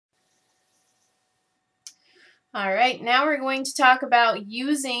All right, now we're going to talk about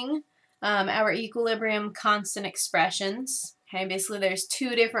using our equilibrium constant expressions. Okay, basically there's two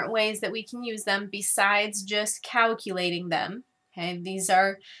different ways that we can use them besides just calculating them. Okay, these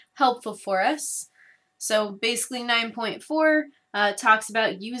are helpful for us. So basically 9.4 talks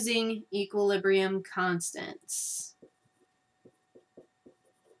about using equilibrium constants.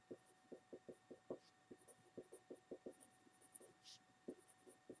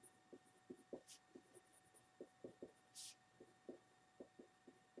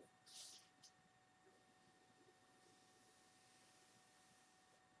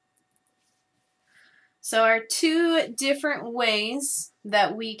 So our two different ways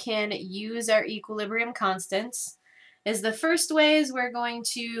that we can use our equilibrium constants is the first way is we're going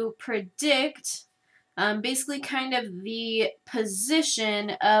to predict basically kind of the position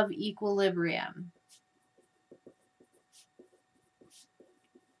of equilibrium.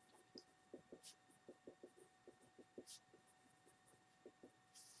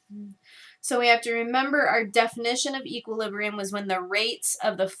 So we have to remember our definition of equilibrium was when the rates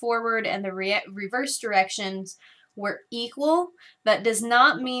of the forward and the reverse directions were equal. That does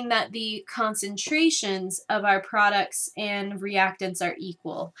not mean that the concentrations of our products and reactants are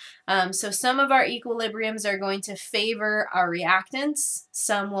equal. So some of our equilibriums are going to favor our reactants,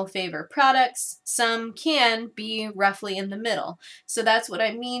 some will favor products, some can be roughly in the middle. So that's what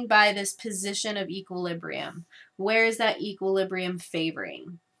I mean by this position of equilibrium. Where is that equilibrium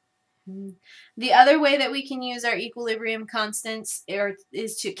favoring? The other way that we can use our equilibrium constants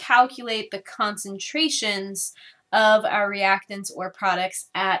is to calculate the concentrations of our reactants or products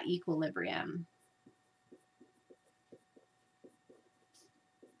at equilibrium.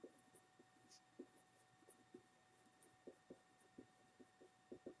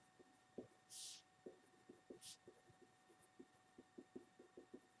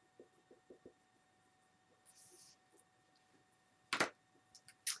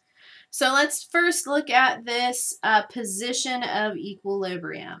 So let's first look at this position of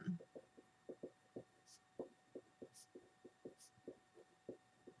equilibrium.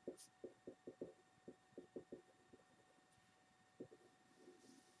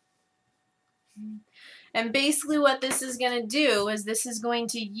 And basically what this is going to do is this is going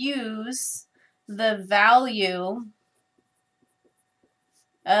to use the value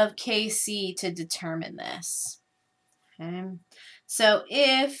of Kc to determine this. Okay. So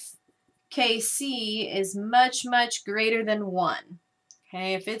if Kc is much, much greater than 1,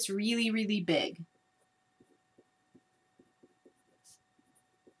 okay, if it's really, really big,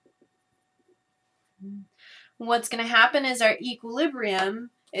 what's going to happen is our equilibrium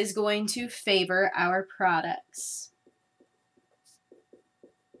is going to favor our products.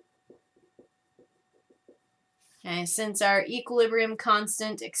 Okay, since our equilibrium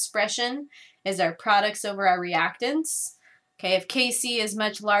constant expression is our products over our reactants, okay, if Kc is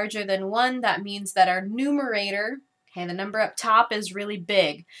much larger than 1, that means that our numerator, okay, the number up top is really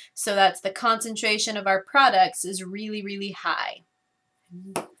big. So that's the concentration of our products is really, really high.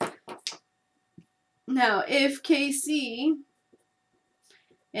 Now, if Kc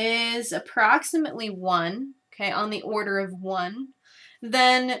is approximately 1, okay, on the order of 1,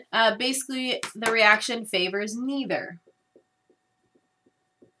 then basically the reaction favors neither.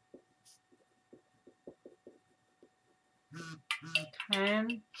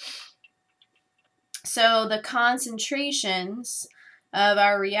 Okay. So the concentrations of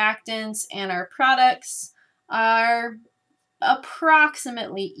our reactants and our products are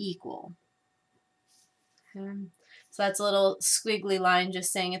approximately equal. Okay. So that's a little squiggly line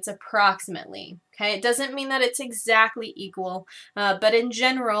just saying it's approximately. Okay, it doesn't mean that it's exactly equal, but in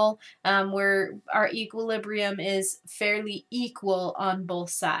general, our equilibrium is fairly equal on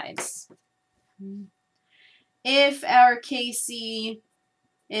both sides. If our Kc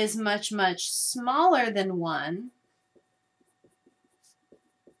is much, much smaller than 1,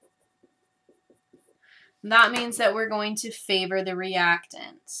 that means that we're going to favor the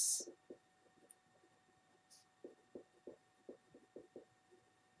reactants.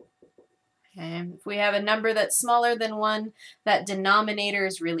 Okay. If we have a number that's smaller than 1, that denominator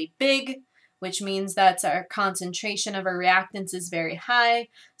is really big, which means that our concentration of our reactants is very high,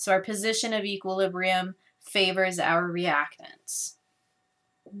 so our position of equilibrium favors our reactants.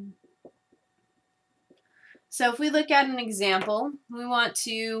 So if we look at an example, we want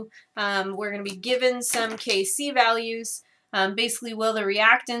to, we're going to be given some Kc values. Basically, will the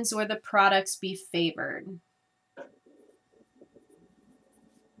reactants or the products be favored?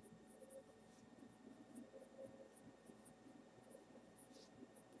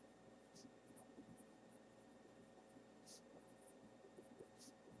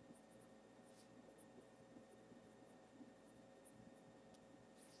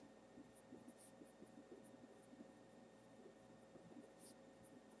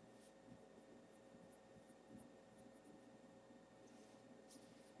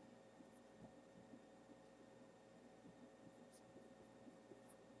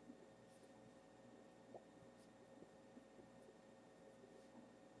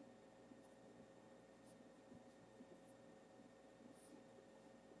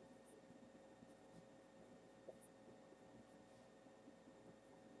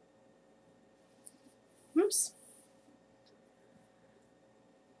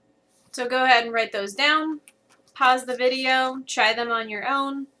 So go ahead and write those down, pause the video, try them on your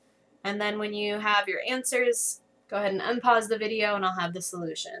own, and then when you have your answers, go ahead and unpause the video and I'll have the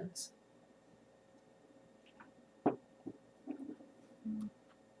solutions.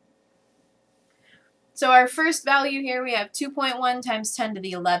 So our first value here, we have 2.1 times 10 to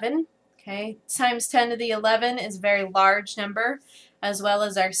the 11. Okay, times 10 to the 11 is a very large number, as well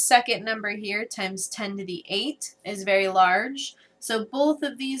as our second number here, times 10 to the 8, is very large. So both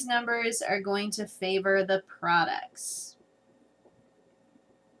of these numbers are going to favor the products.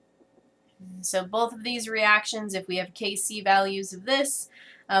 So both of these reactions, if we have Kc values of this,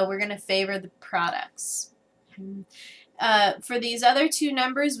 we're going to favor the products. For these other two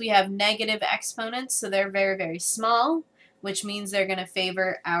numbers, we have negative exponents, so they're very, very small, which means they're going to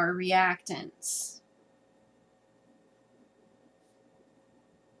favor our reactants.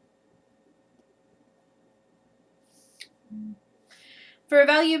 For a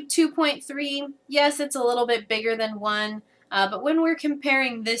value of 2.3, yes, it's a little bit bigger than 1, but when we're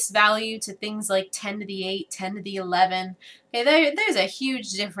comparing this value to things like 10 to the 8, 10 to the 11, okay, there's a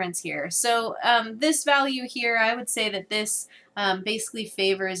huge difference here. So this value here, I would say that this basically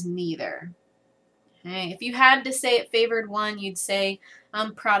favors neither. Okay, if you had to say it favored 1, you'd say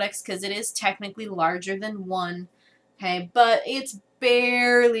products because it is technically larger than 1, okay, but it's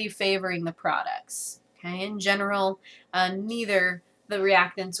barely favoring the products. Okay, in general, neither the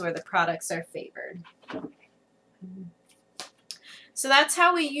reactants or the products are favored. So that's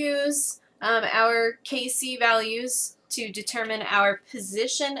how we use our Kc values to determine our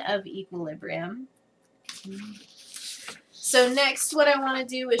position of equilibrium. So next, what I want to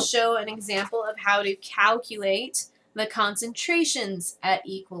do is show an example of how to calculate the concentrations at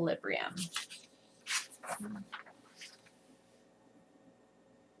equilibrium.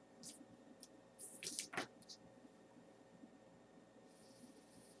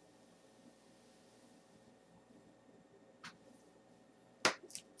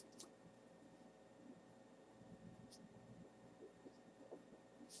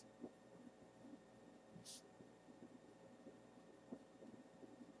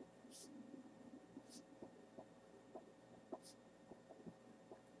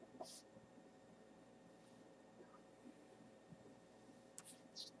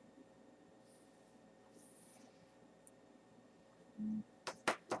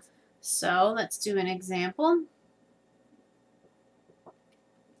 So let's do an example.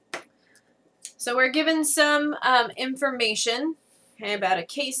 So we're given some information, okay, about a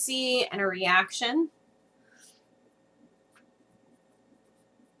Kc and a reaction.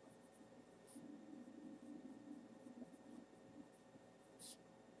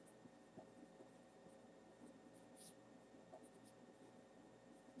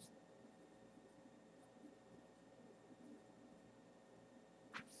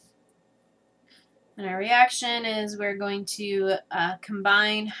 And our reaction is we're going to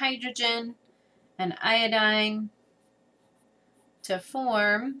combine hydrogen and iodine to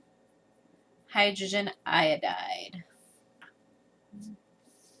form hydrogen iodide.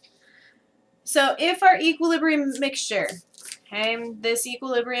 So if our equilibrium mixture, okay, this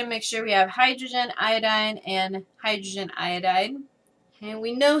equilibrium mixture, we have hydrogen, iodine, and hydrogen iodide. Okay,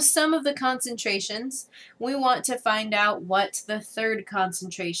 we know some of the concentrations. We want to find out what the third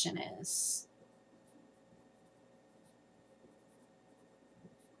concentration is.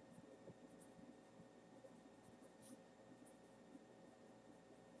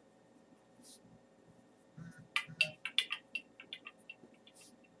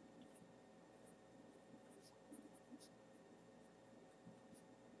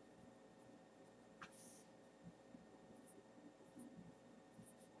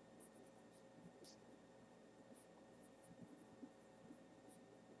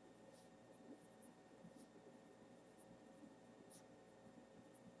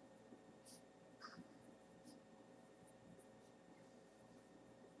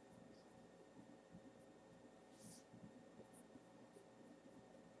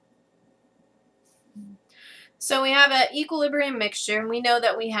 So we have an equilibrium mixture, and we know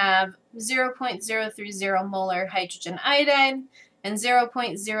that we have 0.030 molar hydrogen iodide and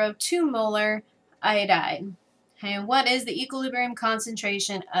 0.02 molar iodide. Okay, and what is the equilibrium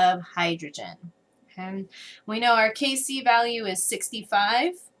concentration of hydrogen? Okay, we know our Kc value is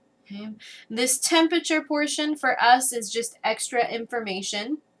 65. Okay, this temperature portion for us is just extra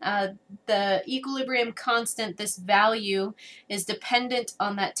information. The equilibrium constant, this value, is dependent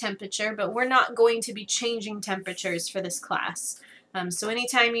on that temperature, but we're not going to be changing temperatures for this class. So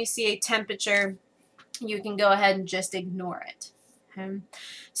anytime you see a temperature, you can go ahead and just ignore it. Okay.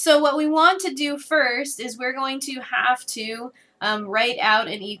 So what we want to do first is we're going to have to write out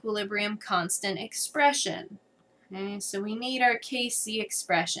an equilibrium constant expression. Okay, so we need our Kc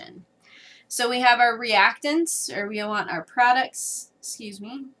expression. So we have our reactants, or we want our products,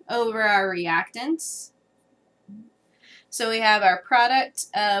 over our reactants. So we have our product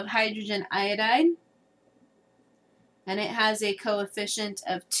of hydrogen iodide, and it has a coefficient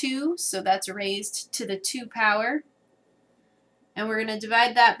of 2, so that's raised to the 2 power. And we're going to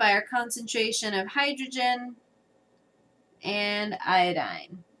divide that by our concentration of hydrogen and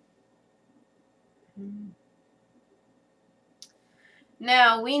iodine.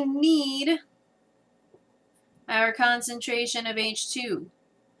 Now we need our concentration of H2,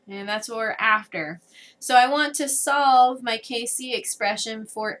 and that's what we're after. So I want to solve my Kc expression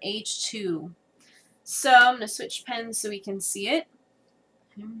for H2. So I'm going to switch pens so we can see it.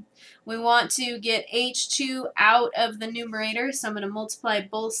 We want to get H2 out of the numerator, so I'm going to multiply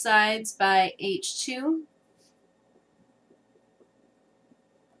both sides by H2.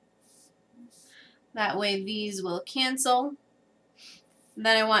 That way these will cancel.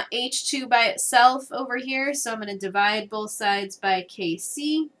 Then I want H2 by itself over here, so I'm going to divide both sides by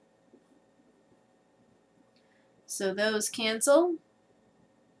Kc. So those cancel.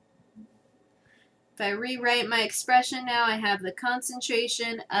 If I rewrite my expression now, I have the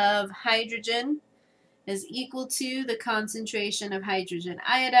concentration of hydrogen is equal to the concentration of hydrogen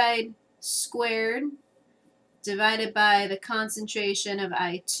iodide squared divided by the concentration of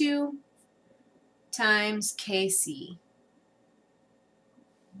I2 times Kc.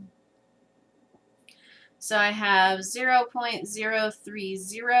 So I have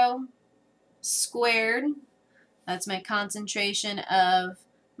 0.030 squared. That's my concentration of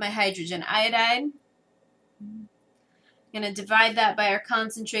my hydrogen iodide. I'm going to divide that by our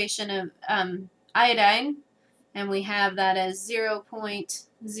concentration of iodine, and we have that as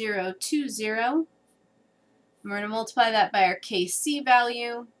 0.020. We're going to multiply that by our Kc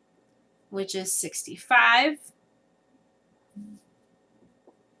value, which is 65.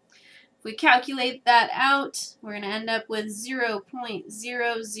 If we calculate that out, we're going to end up with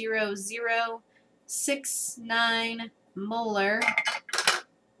 0.00069 molar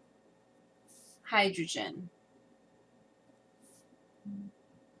hydrogen.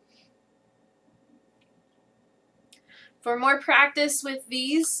 For more practice with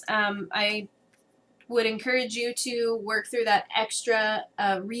these, I would encourage you to work through that extra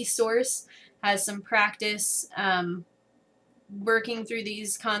resource, has some practice working through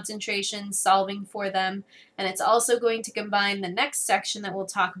these concentrations, solving for them, and it's also going to combine the next section that we'll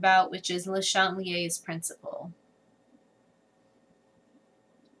talk about, which is Le Chatelier's principle.